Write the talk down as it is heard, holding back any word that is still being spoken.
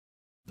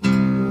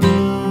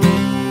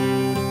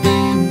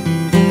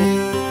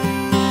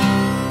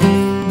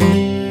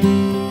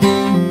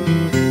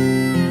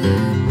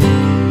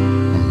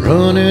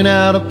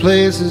out of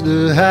places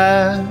to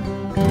hide.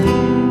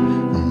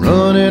 I'm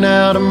running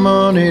out of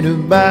money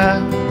to buy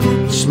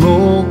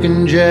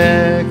smoking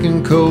Jack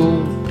and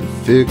Coke to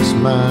fix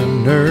my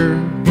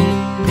nerves.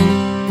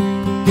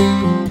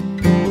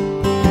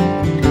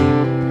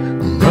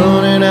 I'm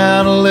running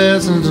out of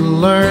lessons to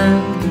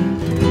learn.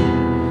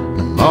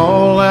 I'm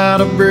all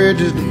out of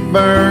bridges to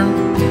burn.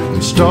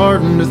 I'm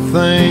starting to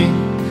think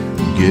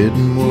I'm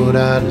getting what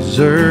I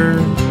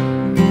deserve.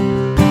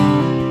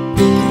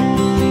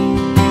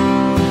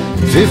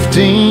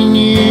 15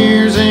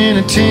 years in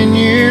a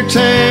 10-year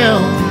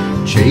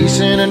town,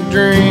 chasing a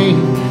dream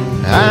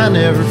I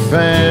never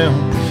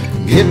found.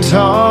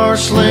 Guitar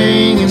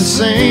slinging,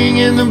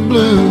 singing the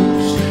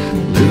blues,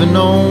 living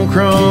on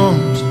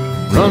crumbs,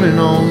 running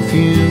on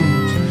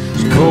fumes.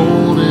 As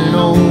cold and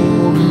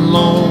old and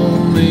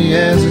lonely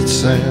as it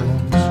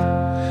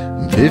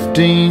sounds.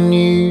 15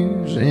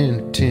 years in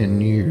a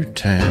 10-year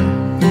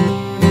town.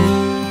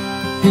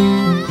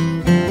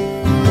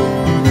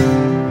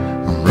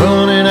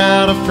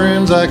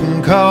 Friends I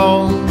can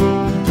call.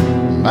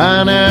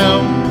 By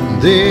now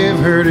they've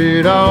heard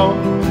it all.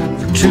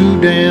 For too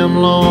damn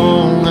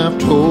long I've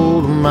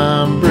told them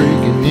I'm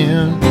breaking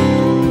in.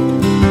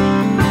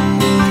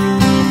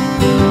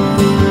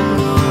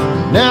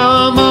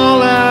 Now I'm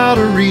all out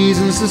of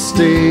reasons to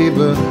stay,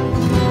 but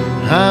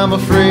I'm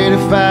afraid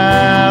if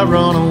I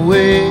run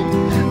away,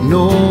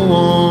 no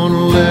one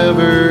will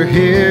ever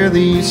hear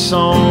these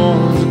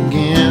songs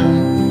again.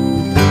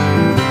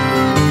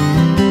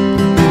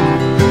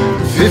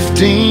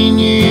 15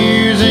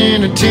 years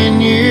in a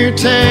 10-year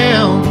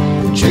town,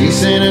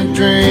 chasing a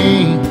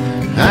dream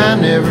I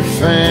never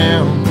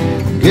found.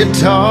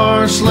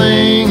 Guitar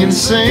slinging,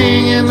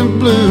 singing the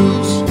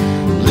blues,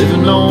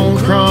 living on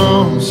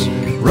crumbs,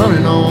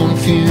 running on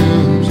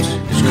fumes.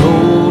 As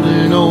cold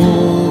and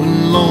old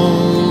and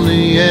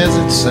lonely as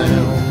it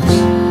sounds.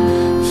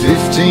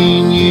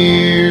 15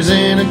 years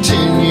in a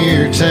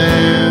 10-year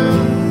town.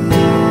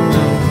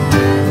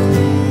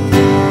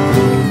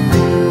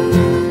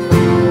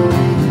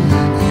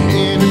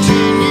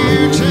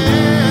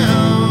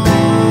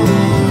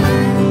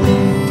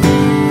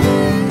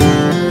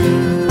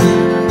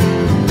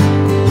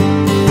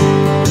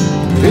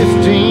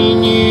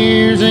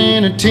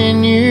 In a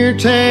 10-year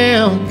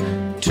town,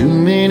 too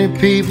many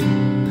people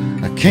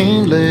I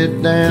can't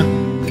let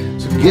down.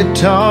 So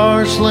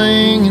guitar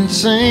slinging,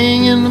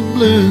 singing the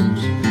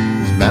blues,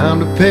 it's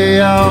bound to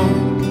pay off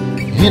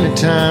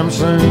anytime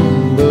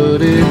soon.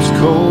 But it's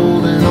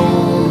cold and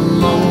old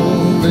and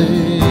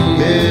lonely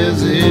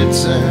as it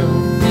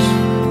sounds.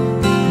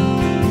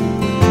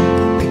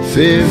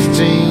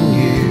 15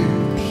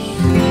 years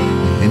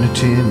in a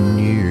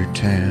 10-year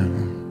town.